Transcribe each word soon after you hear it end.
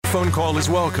phone call is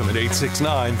welcome at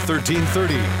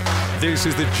 869-1330. This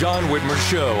is the John Whitmer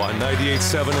Show on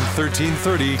 98.7 and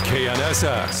 1330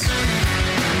 KNSS.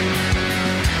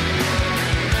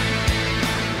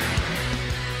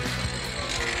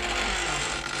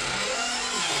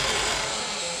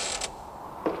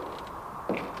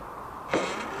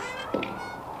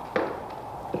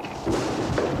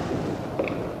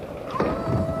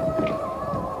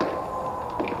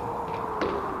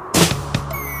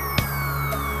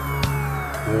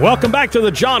 Welcome back to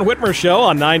the John Whitmer Show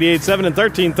on 98.7 and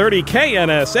 1330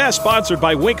 KNSS, sponsored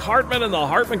by Wink Hartman and the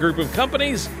Hartman Group of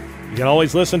Companies. You can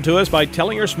always listen to us by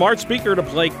telling your smart speaker to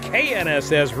play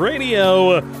KNSS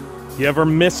Radio. If you ever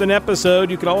miss an episode,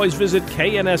 you can always visit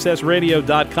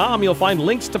knssradio.com. You'll find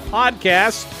links to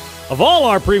podcasts of all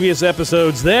our previous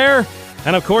episodes there.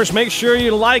 And, of course, make sure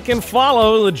you like and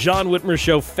follow the John Whitmer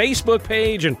Show Facebook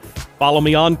page and follow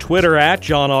me on Twitter at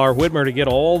John R. Whitmer to get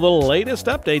all the latest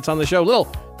updates on the show.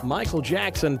 Little Michael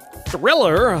Jackson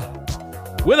thriller.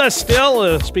 With us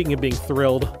still, speaking of being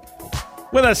thrilled,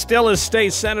 with us still is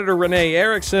State Senator Renee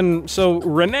Erickson. So,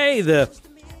 Renee, the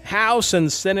House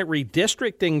and Senate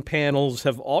redistricting panels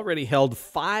have already held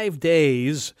 5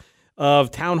 days of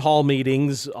town hall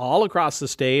meetings all across the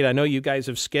state. I know you guys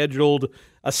have scheduled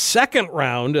a second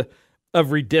round of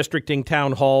redistricting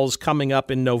town halls coming up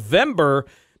in November.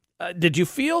 Did you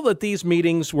feel that these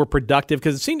meetings were productive?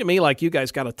 Because it seemed to me like you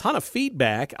guys got a ton of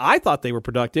feedback. I thought they were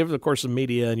productive. Of course, the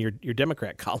media and your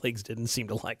Democrat colleagues didn't seem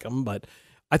to like them, but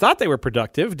I thought they were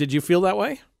productive. Did you feel that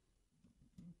way?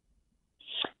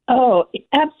 Oh,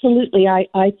 absolutely.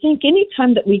 I think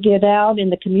anytime that we get out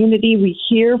in the community, we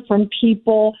hear from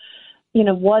people,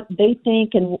 what they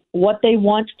think and what they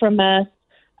want from us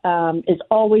is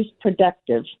always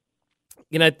productive.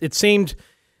 It seemed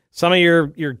some of your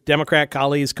Democrat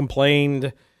colleagues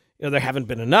complained, there haven't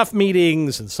been enough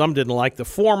meetings, and some didn't like the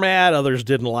format, others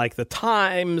didn't like the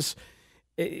times.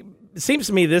 It seems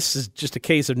to me this is just a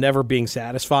case of never being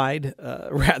satisfied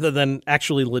rather than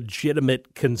actually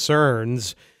legitimate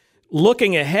concerns.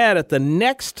 Looking ahead at the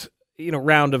next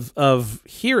round of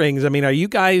hearings, are you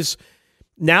guys,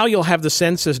 now you'll have the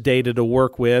census data to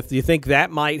work with. Do you think that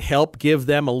might help give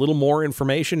them a little more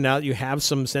information now that you have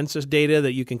some census data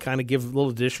that you can kind of give a little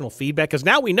additional feedback? Because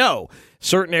now we know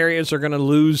certain areas are going to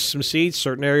lose some seats,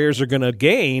 certain areas are going to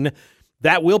gain.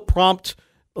 That will prompt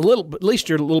at least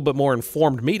you're a little bit more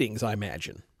informed meetings, I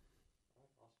imagine.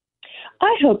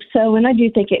 I hope so, and I do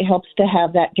think it helps to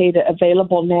have that data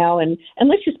available now. And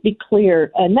let's just be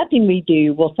clear, nothing we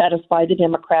do will satisfy the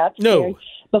Democrats. No.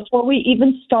 Before we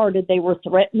even started, they were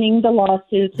threatening the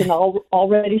lawsuits and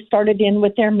already started in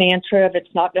with their mantra of it's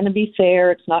not going to be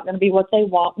fair, it's not going to be what they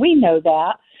want. We know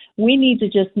that. We need to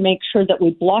just make sure that we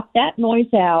block that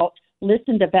noise out,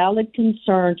 listen to valid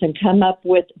concerns, and come up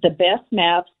with the best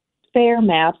maps, fair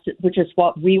maps, which is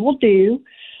what we will do,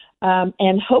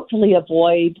 and hopefully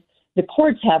avoid the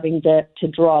courts having to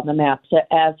draw the maps,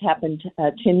 as happened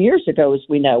 10 years ago, as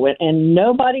we know it, and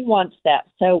nobody wants that.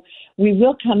 So we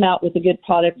will come out with a good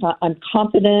product. I'm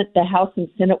confident the House and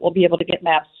Senate will be able to get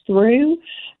maps through,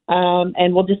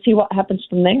 and we'll just see what happens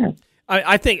from there.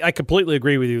 I think I completely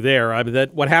agree with you there.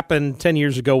 That what happened 10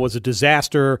 years ago was a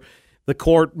disaster. The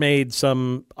court made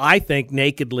some, I think,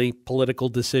 nakedly political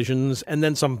decisions and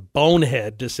then some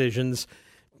bonehead decisions.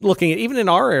 Looking at, even in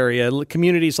our area,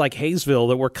 communities like Hayesville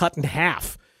that were cut in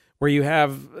half, where you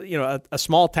have a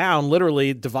small town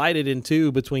literally divided in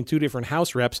two between two different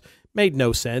House reps, made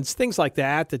no sense. Things like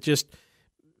that just,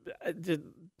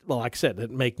 well, like I said, that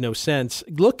make no sense.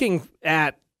 Looking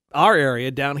at our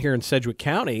area down here in Sedgwick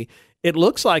County, it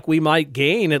looks like we might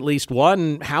gain at least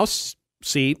one House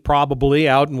seat probably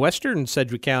out in western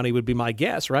Sedgwick County would be my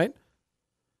guess, right?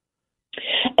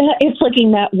 It's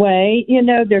looking that way.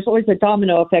 There's always a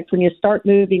domino effect when you start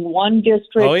moving one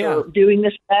district or doing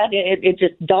this, that, it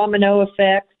just domino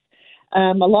effects.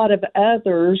 A lot of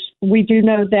others, we do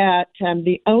know that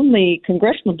the only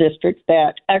congressional district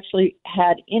that actually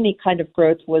had any kind of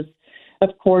growth was, of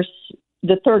course,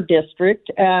 the 3rd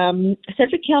district.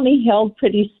 Sedgwick County held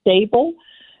pretty stable,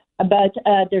 but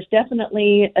there's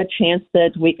definitely a chance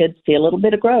that we could see a little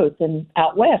bit of growth, and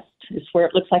out west is where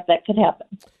it looks like that could happen.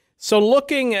 So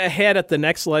looking ahead at the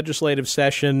next legislative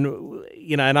session,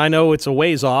 and I know it's a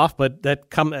ways off, but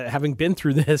having been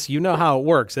through this, you know how it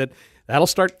works. That'll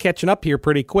start catching up here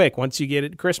pretty quick once you get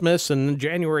it Christmas and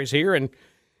January's here and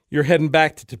you're heading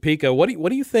back to Topeka. What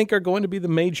do you think are going to be the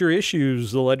major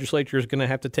issues the legislature is going to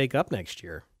have to take up next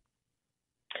year?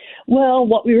 Well,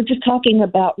 what we were just talking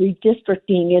about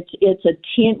redistricting, it's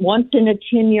once in a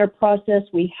 10-year process.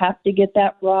 We have to get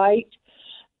that right.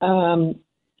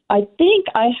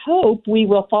 I hope we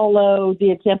will follow the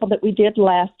example that we did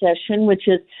last session, which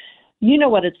is, you know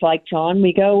what it's like, John.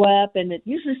 We go up, and it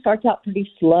usually starts out pretty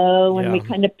slow, and we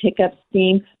kind of pick up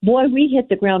steam. Boy, we hit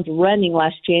the ground running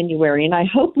last January, and I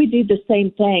hope we do the same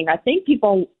thing. I think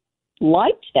people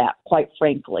liked that, quite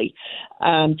frankly,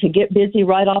 to get busy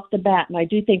right off the bat. And I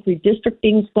do think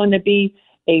redistricting is going to be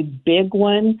a big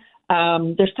one.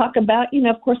 There's talk about,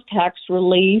 of course, tax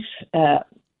relief,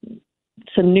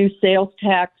 some new sales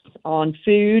tax on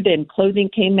food and clothing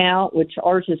came out, which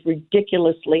ours is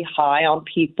ridiculously high on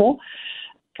people.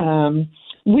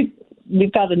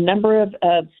 We've got a number of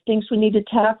things we need to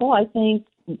tackle. I think,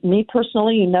 me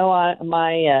personally,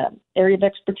 my area of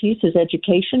expertise is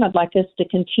education. I'd like us to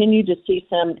continue to see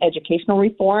some educational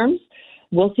reforms.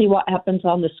 We'll see what happens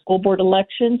on the school board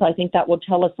elections. I think that will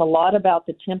tell us a lot about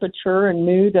the temperature and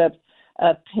mood of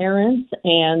parents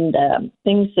and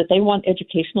things that they want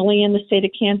educationally in the state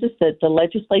of Kansas that the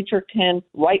legislature can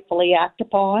rightfully act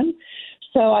upon.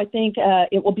 So I think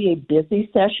it will be a busy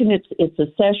session. It's a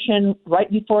session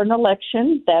right before an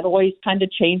election. That always kind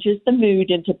of changes the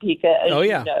mood in Topeka, as you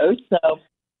know. So,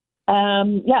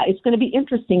 it's going to be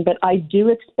interesting. But I do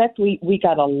expect we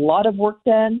got a lot of work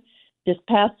done this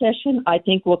past session. I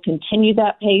think we'll continue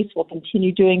that pace. We'll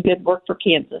continue doing good work for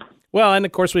Kansas. Well, and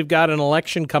of course we've got an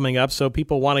election coming up, so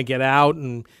people want to get out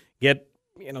and get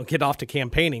off to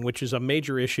campaigning, which is a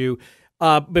major issue.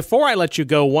 Before I let you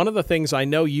go, one of the things I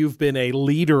know you've been a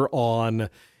leader on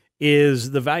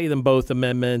is the Value Them Both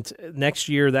Amendment. Next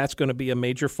year, that's going to be a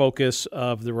major focus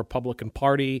of the Republican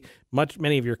Party.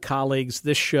 Many of your colleagues,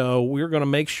 this show, we're going to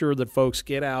make sure that folks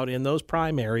get out in those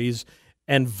primaries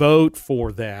and vote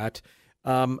for that.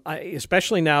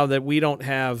 Especially now that we don't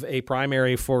have a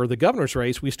primary for the governor's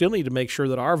race, we still need to make sure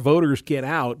that our voters get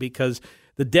out because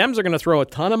the Dems are going to throw a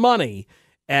ton of money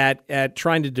at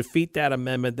trying to defeat that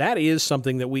amendment. That is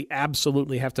something that we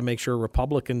absolutely have to make sure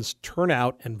Republicans turn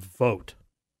out and vote.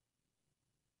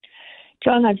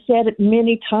 John, I've said it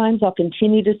many times. I'll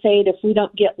continue to say it. If we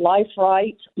don't get life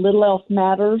right, little else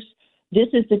matters. This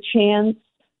is the chance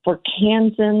for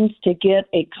Kansans to get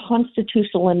a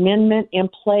constitutional amendment in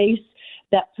place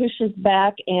that pushes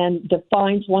back and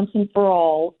defines once and for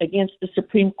all against the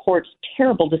Supreme Court's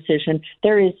terrible decision.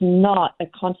 There is not a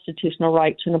constitutional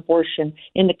right to an abortion.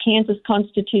 In the Kansas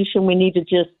Constitution, we need to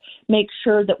just make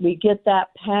sure that we get that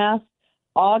passed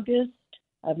August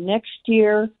of next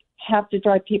year, have to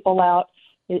drive people out.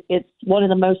 It's one of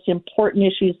the most important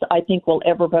issues I think we'll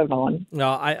ever vote on.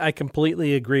 No, I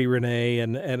completely agree, Renee.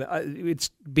 And it's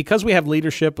because we have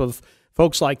leadership of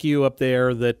folks like you up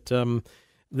there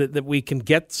that we can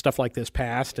get stuff like this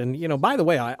passed. And, by the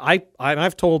way,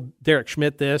 I've told Derek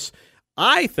Schmidt this.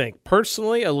 I think,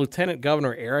 personally, a Lieutenant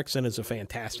Governor Erickson is a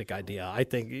fantastic idea. I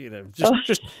think,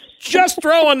 just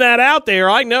throwing that out there.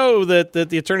 I know that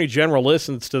the Attorney General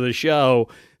listens to the show.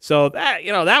 So,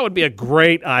 that would be a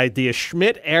great idea.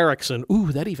 Schmidt-Erickson.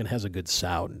 Ooh, that even has a good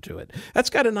sound to it. That's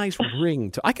got a nice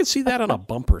ring to it. I could see that on a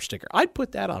bumper sticker. I'd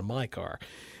put that on my car.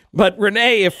 But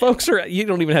Renee, if folks are, you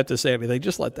don't even have to say anything,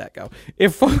 just let that go.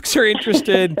 If folks are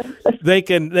interested, they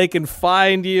can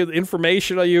find you,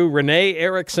 information on you, Renee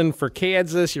Erickson for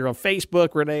Kansas. You're on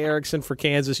Facebook, Renee Erickson for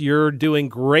Kansas. You're doing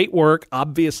great work,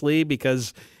 obviously,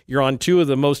 because you're on two of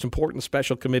the most important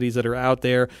special committees that are out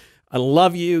there. I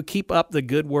love you. Keep up the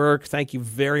good work. Thank you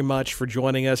very much for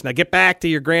joining us. Now get back to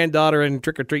your granddaughter and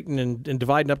trick-or-treating and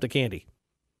dividing up the candy.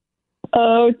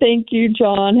 Oh, thank you,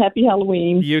 John. Happy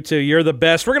Halloween. You too. You're the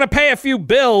best. We're going to pay a few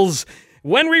bills.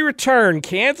 When we return,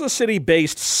 Kansas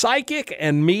City-based psychic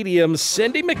and medium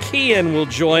Cindy McKeon will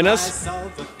join us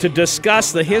to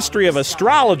discuss the history of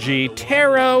astrology,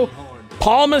 tarot,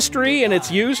 palmistry, and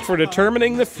its use for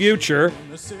determining the future.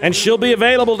 And she'll be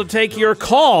available to take your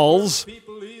calls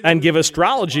and give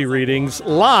astrology readings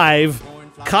live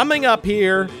coming up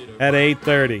here at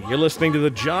 8:30. You're listening to The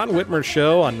John Whitmer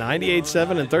Show on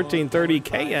 98.7 and 1330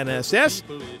 KNSS,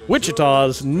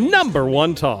 Wichita's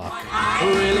 #1 talk.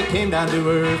 Really came down to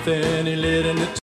earth and he lit in the